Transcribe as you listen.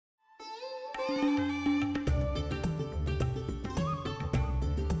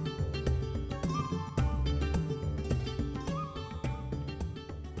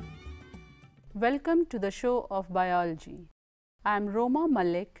Welcome to the show of biology. I am Roma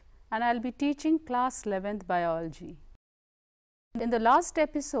Malik and I will be teaching class 11th biology. In the last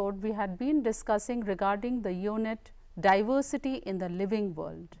episode, we had been discussing regarding the unit diversity in the living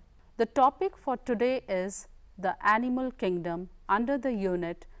world. The topic for today is the animal kingdom under the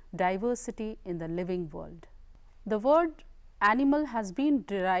unit diversity in the living world. The word animal has been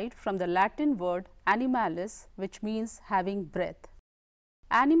derived from the Latin word animalis, which means having breath.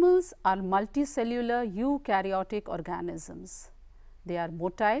 Animals are multicellular eukaryotic organisms. They are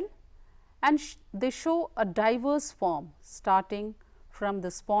motile and they show a diverse form starting from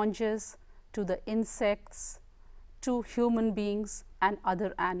the sponges to the insects to human beings and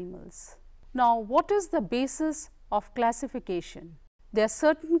other animals. Now, what is the basis of classification? There are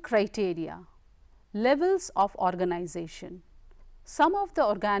certain criteria, levels of organization. Some of the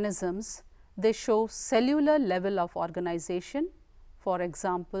organisms, they show cellular level of organization. For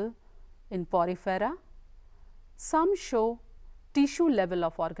example, in Porifera, some show tissue level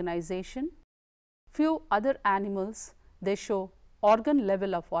of organization. Few other animals, they show organ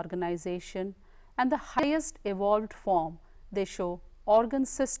level of organization, and the highest evolved form, they show organ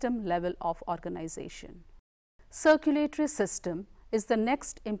system level of organization. Circulatory system is the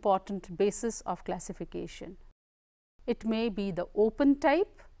next important basis of classification. It may be the open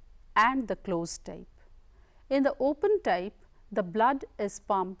type and the closed type. In the open type, the blood is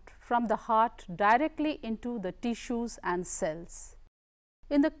pumped from the heart directly into the tissues and cells.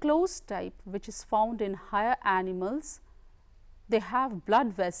 In the closed type, which is found in higher animals, they have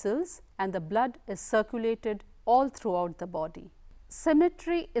blood vessels and the blood is circulated all throughout the body.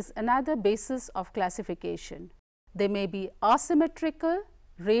 Symmetry is another basis of classification. They may be asymmetrical,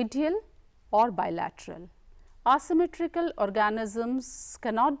 radial or bilateral. Asymmetrical organisms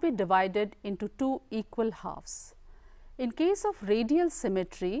cannot be divided into two equal halves. In case of radial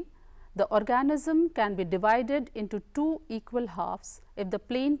symmetry, the organism can be divided into two equal halves if the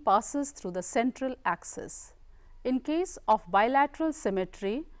plane passes through the central axis. In case of bilateral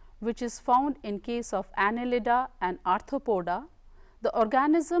symmetry, which is found in case of Annelida and Arthropoda, the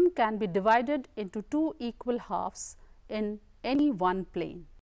organism can be divided into two equal halves in any one plane.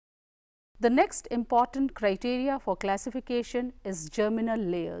 The next important criteria for classification is germinal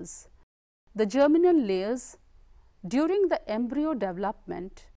layers. The germinal layers, during the embryo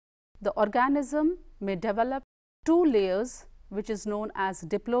development, the organism may develop two layers, which is known as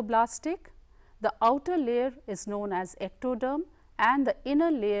diploblastic. The outer layer is known as ectoderm and the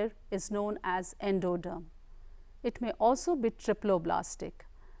inner layer is known as endoderm. It may also be triploblastic.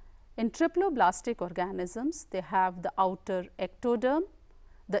 In triploblastic organisms, they have the outer ectoderm,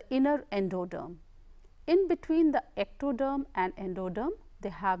 the inner endoderm. In between the ectoderm and endoderm, they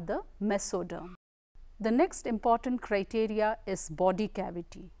have the mesoderm. The next important criteria is body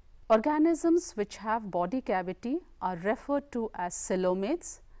cavity. Organisms which have body cavity are referred to as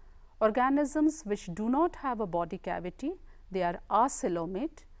coelomates. Organisms which do not have a body cavity, they are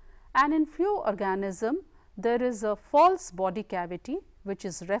acoelomate, and in few organisms there is a false body cavity which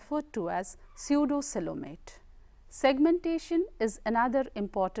is referred to as pseudocoelomate. Segmentation is another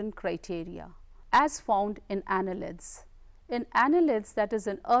important criteria as found in annelids. In annelids, that is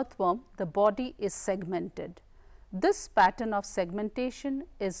in earthworm, the body is segmented. This pattern of segmentation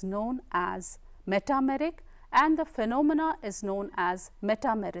is known as metameric and the phenomena is known as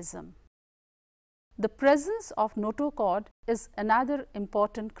metamerism. The presence of notochord is another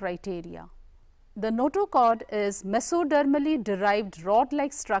important criteria. The notochord is mesodermally derived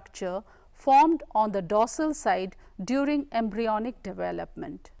rod-like structure formed on the dorsal side during embryonic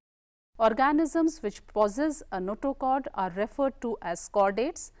development. Organisms which possess a notochord are referred to as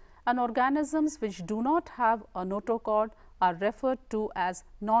chordates and organisms which do not have a notochord are referred to as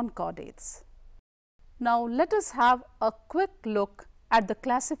non-chordates. Now, let us have a quick look at the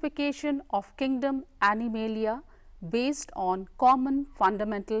classification of kingdom Animalia based on common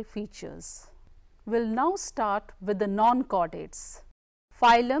fundamental features. We will now start with the non-chordates.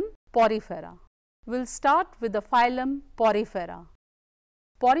 Phylum Porifera. We will start with the phylum Porifera.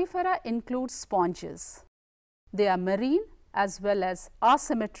 Porifera includes sponges. They are marine as well as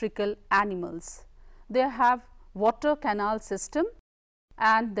asymmetrical animals. They have water canal system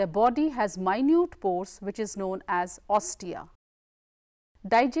and their body has minute pores which is known as ostia.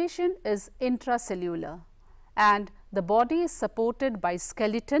 Digestion is intracellular and the body is supported by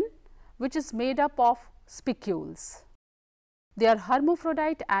skeleton which is made up of spicules. They are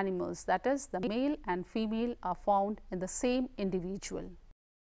hermaphrodite animals, that is the male and female are found in the same individual.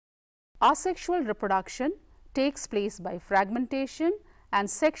 Asexual reproduction takes place by fragmentation, and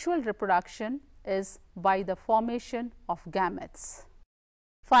sexual reproduction is by the formation of gametes.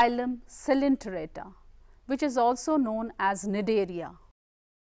 Phylum Coelenterata, which is also known as Cnidaria.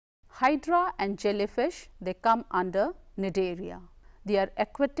 Hydra and jellyfish, they come under Cnidaria. They are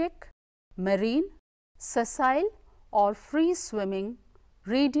aquatic, marine, sessile or free swimming,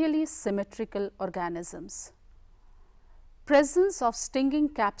 radially symmetrical organisms. Presence of stinging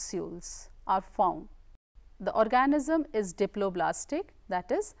capsules are found. The organism is diploblastic,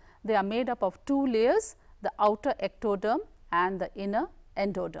 that is, they are made up of two layers, the outer ectoderm and the inner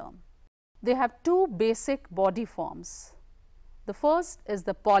endoderm. They have two basic body forms. The first is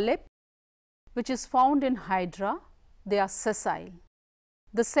the polyp, which is found in Hydra, they are sessile.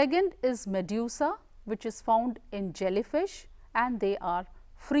 The second is medusa, which is found in jellyfish, and they are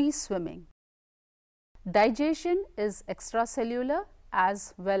free swimming. Digestion is extracellular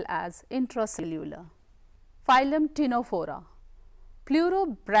as well as intracellular. Phylum Ctenophora.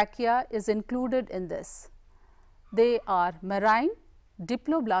 Pleurobrachia is included in this. They are marine,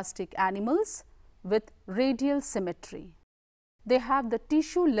 diploblastic animals with radial symmetry. They have the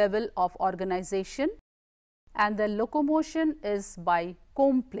tissue level of organization, and the locomotion is by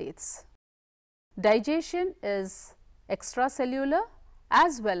comb plates. Digestion is extracellular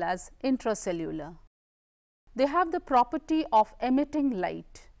as well as intracellular. They have the property of emitting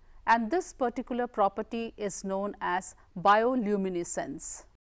light, and this particular property is known as bioluminescence.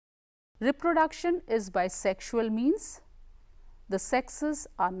 Reproduction is by sexual means. The sexes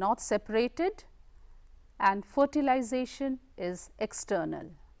are not separated, and fertilization is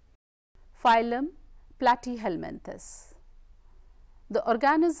external. Phylum Platyhelminthes. The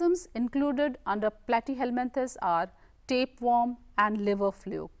organisms included under Platyhelminthes are tapeworm and liver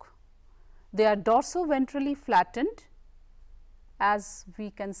fluke. They are dorsoventrally flattened, as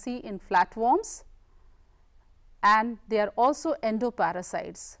we can see in flatworms, and they are also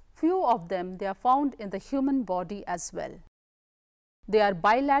endoparasites. Few of them, they are found in the human body as well. They are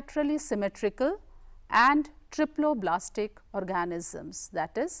bilaterally symmetrical and triploblastic organisms,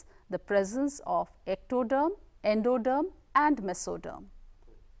 that is, the presence of ectoderm, endoderm and mesoderm.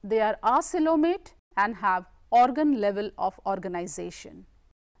 They are acoelomate and have organ level of organization.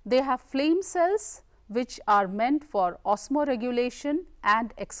 They have flame cells which are meant for osmoregulation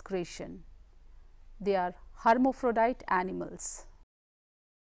and excretion. They are hermaphrodite animals.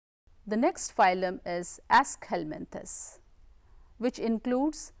 The next phylum is Aschelminthes, which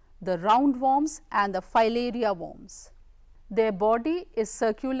includes the roundworms and the filaria worms. Their body is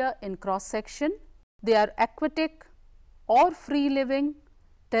circular in cross section. They are aquatic or free living,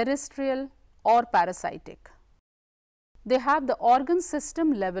 terrestrial or parasitic. They have the organ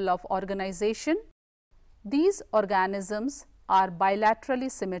system level of organization. These organisms are bilaterally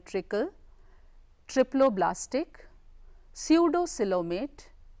symmetrical, triploblastic, pseudocoelomate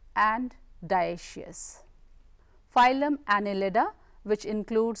and dioecious. Phylum Annelida, which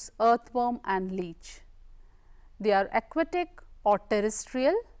includes earthworm and leech. They are aquatic or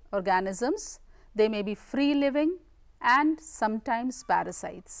terrestrial organisms. They may be free living and sometimes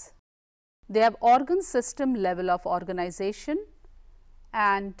parasites. They have organ system level of organization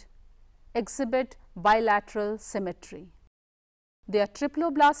and exhibit bilateral symmetry. They are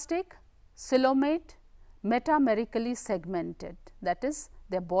triploblastic, coelomate, metamerically segmented, that is,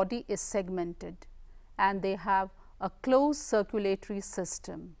 their body is segmented, and they have a closed circulatory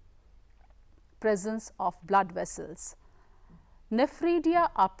system, presence of blood vessels. Nephridia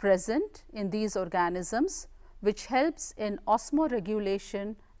are present in these organisms, which helps in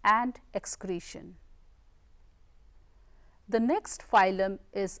osmoregulation and excretion. The next phylum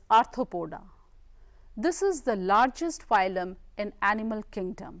is Arthropoda. This is the largest phylum in animal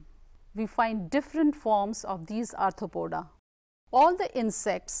kingdom. We find different forms of these Arthropoda. All the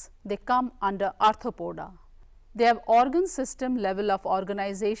insects, they come under Arthropoda. They have organ system level of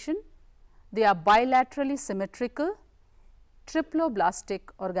organization. They are bilaterally symmetrical, triploblastic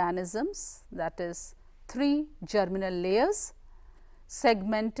organisms, that is 3 germinal layers,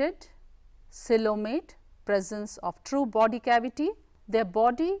 segmented, coelomate, presence of true body cavity. Their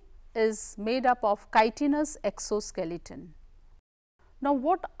body is made up of chitinous exoskeleton. Now,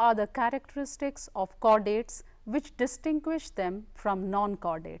 what are the characteristics of chordates which distinguish them from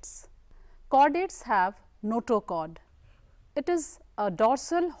non-chordates? Chordates have notochord. It is a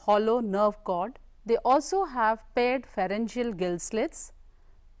dorsal hollow nerve cord. They also have paired pharyngeal gill slits,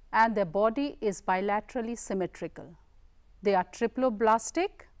 and their body is bilaterally symmetrical. They are triploblastic,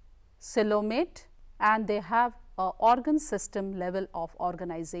 coelomate, and they have an organ system level of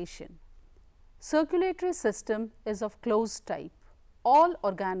organization. Circulatory system is of closed type. all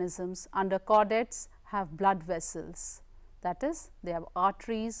organisms under chordates have blood vessels, that is, they have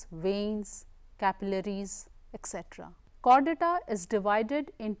arteries, veins, capillaries, etc. Chordata is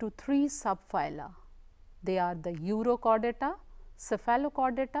divided into three subphyla. They are the Urochordata,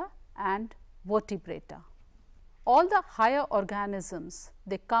 Cephalochordata and Vertebrata. All the higher organisms,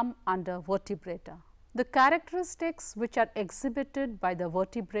 they come under Vertebrata. The characteristics which are exhibited by the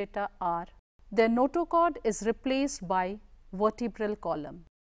Vertebrata are: their notochord is replaced by vertebral column.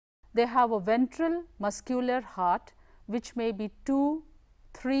 They have a ventral muscular heart which may be 2,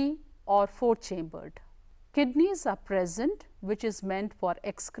 3 or 4 chambered. Kidneys are present, which is meant for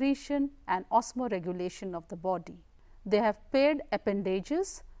excretion and osmoregulation of the body. They have paired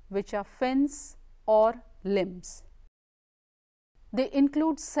appendages which are fins or limbs. They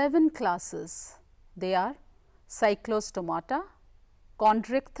include 7 classes. They are Cyclostomata,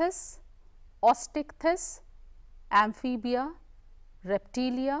 Chondrichthyes, Osteichthyes, Amphibia,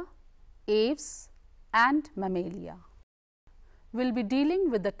 Reptilia, Aves and Mammalia. We will be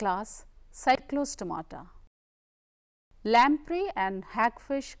dealing with the class Cyclostomata. Lamprey and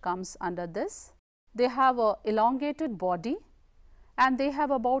hagfish comes under this. They have a elongated body and they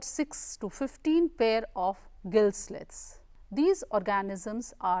have about 6 to 15 pair of gill slits. These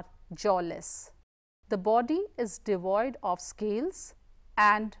organisms are jawless. The body is devoid of scales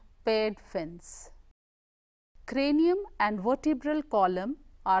and paired fins. Cranium and vertebral column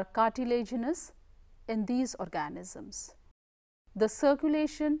are cartilaginous in these organisms. The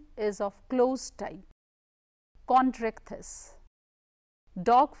circulation is of closed type. Chondrichthyes.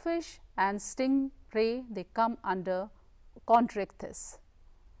 Dogfish and stingray, they come under Chondrichthyes.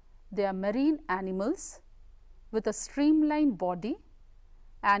 They are marine animals with a streamlined body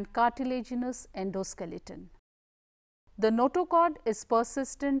and cartilaginous endoskeleton. The notochord is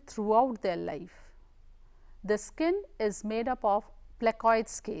persistent throughout their life. The skin is made up of placoid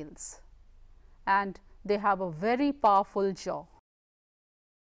scales and they have a very powerful jaw.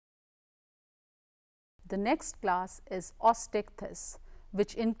 The next class is Osteichthyes,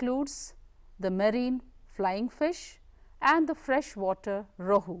 which includes the marine flying fish and the freshwater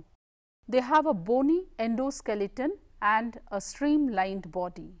rohu. They have a bony endoskeleton and a streamlined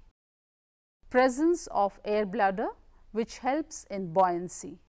body. Presence of air bladder which helps in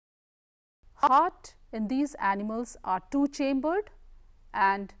buoyancy. Heart in these animals are 2 chambered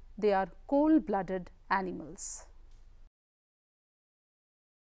and they are cold blooded animals.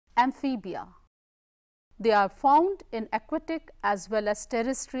 Amphibia. They are found in aquatic as well as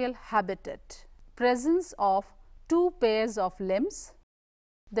terrestrial habitat. Presence of 2 pairs of limbs.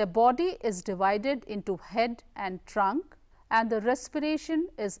 Their body is divided into head and trunk and the respiration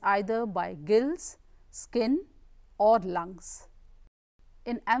is either by gills, skin or lungs.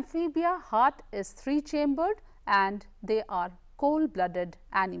 In amphibia, heart is 3 chambered and they are cold blooded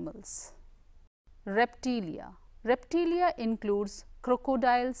animals. Reptilia. Reptilia includes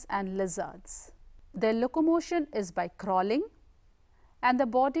crocodiles and lizards. Their locomotion is by crawling and the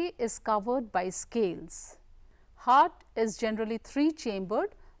body is covered by scales. Heart is generally 3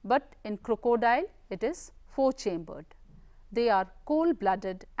 chambered, but in crocodile it is 4 chambered. They are cold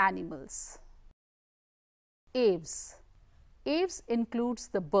blooded animals. Aves. Aves includes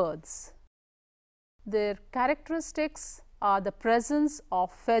the birds. Their characteristics are the presence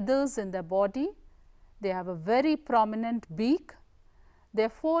of feathers in their body. They have a very prominent beak. Their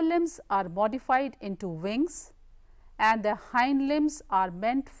forelimbs are modified into wings and their hind limbs are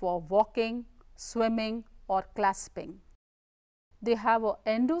meant for walking, swimming or clasping. They have an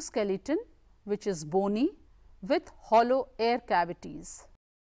endoskeleton which is bony with hollow air cavities.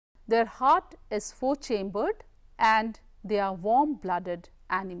 Their heart is 4 chambered and they are warm blooded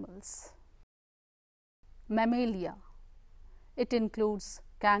animals. Mammalia. It includes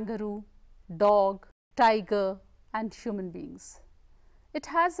kangaroo, dog, tiger and human beings. It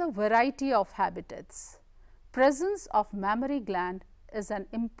has a variety of habitats. Presence of mammary gland is an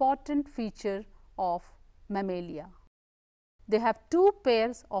important feature of Mammalia. They have 2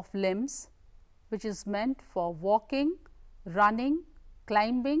 pairs of limbs which is meant for walking, running,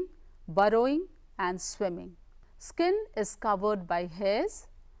 climbing, burrowing and swimming. Skin is covered by hairs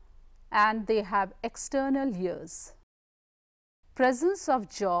and they have external ears. Presence of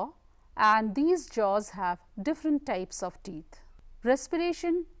jaw, and these jaws have different types of teeth.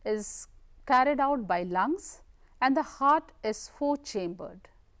 Respiration is carried out by lungs and the heart is 4 chambered.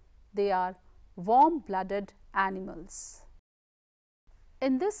 They are warm blooded animals.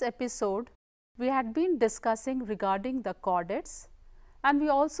 In this episode, we had been discussing regarding the chordates and we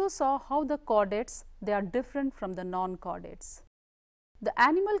also saw how the chordates, they are different from the non-chordates. The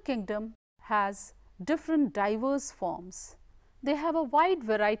animal kingdom has different diverse forms. They have a wide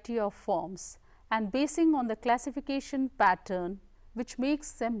variety of forms and basing on the classification pattern which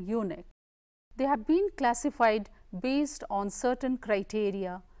makes them unique. They have been classified based on certain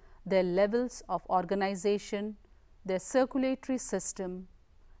criteria, their levels of organization, their circulatory system,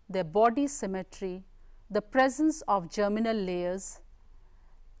 their body symmetry, the presence of germinal layers,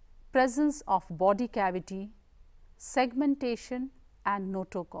 presence of body cavity, segmentation and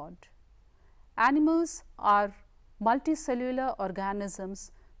notochord. Animals are multicellular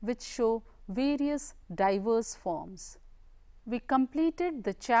organisms which show various diverse forms. We completed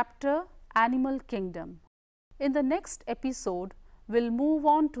the chapter Animal Kingdom. In the next episode, we will move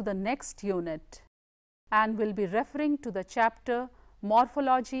on to the next unit and we will be referring to the chapter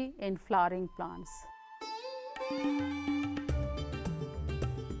Morphology in Flowering Plants.